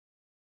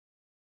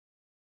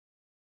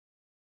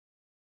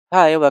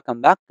Hi,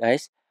 welcome back,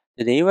 guys.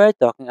 Today we are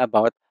talking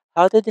about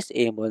how to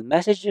disable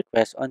message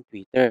requests on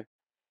Twitter.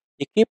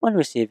 You keep on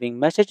receiving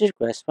message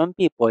requests from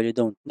people you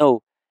don't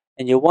know,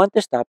 and you want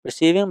to stop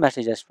receiving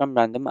messages from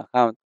random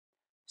accounts.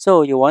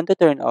 So you want to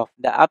turn off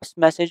the app's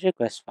message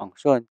request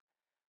function.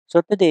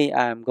 So today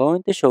I am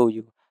going to show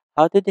you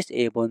how to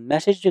disable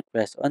message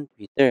requests on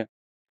Twitter.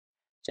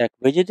 Check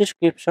video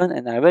description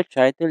and I will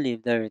try to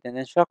leave the written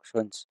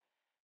instructions.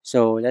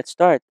 So let's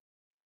start.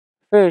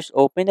 First,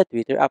 open the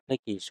Twitter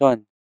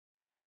application.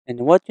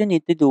 And what you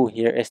need to do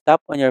here is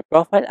tap on your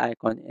profile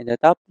icon in the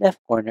top left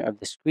corner of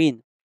the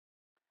screen.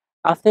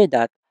 After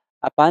that,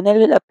 a panel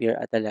will appear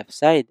at the left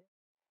side.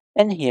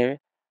 And here,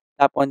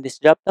 tap on this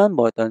drop-down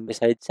button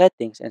beside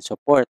Settings and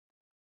Support.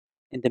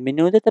 In the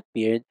menu that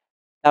appeared,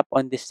 tap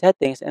on this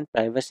Settings and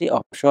Privacy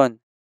option.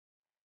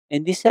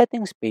 In this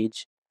Settings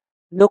page,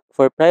 look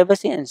for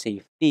Privacy and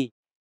Safety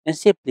and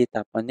simply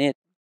tap on it.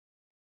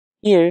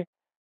 Here,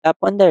 tap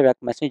on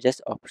Direct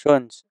Messages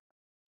options.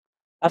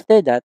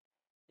 After that,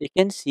 you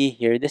can see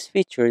here this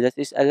feature that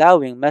is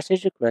allowing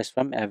message requests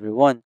from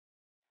everyone.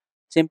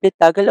 Simply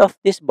toggle off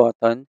this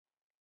button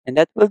and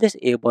that will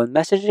disable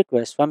message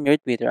requests from your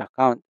Twitter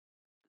account.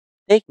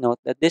 Take note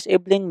that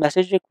disabling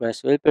message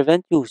requests will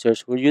prevent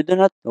users who you do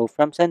not know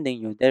from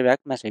sending you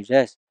direct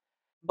messages,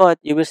 but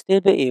you will still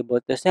be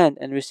able to send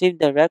and receive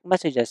direct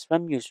messages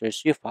from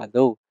users you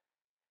follow.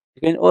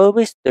 You can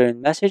always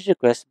turn message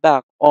requests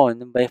back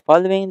on by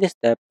following the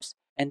steps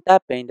and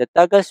tapping the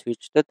toggle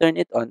switch to turn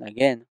it on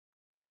again.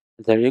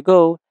 There you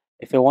go.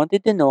 If you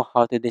wanted to know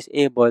how to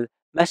disable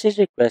message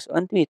requests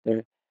on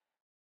Twitter,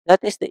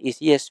 that is the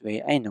easiest way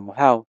I know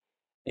how.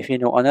 If you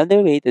know another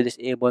way to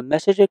disable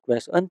message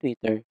requests on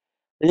Twitter,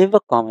 leave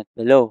a comment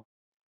below.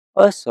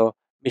 Also,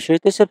 be sure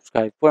to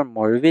subscribe for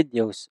more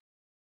videos.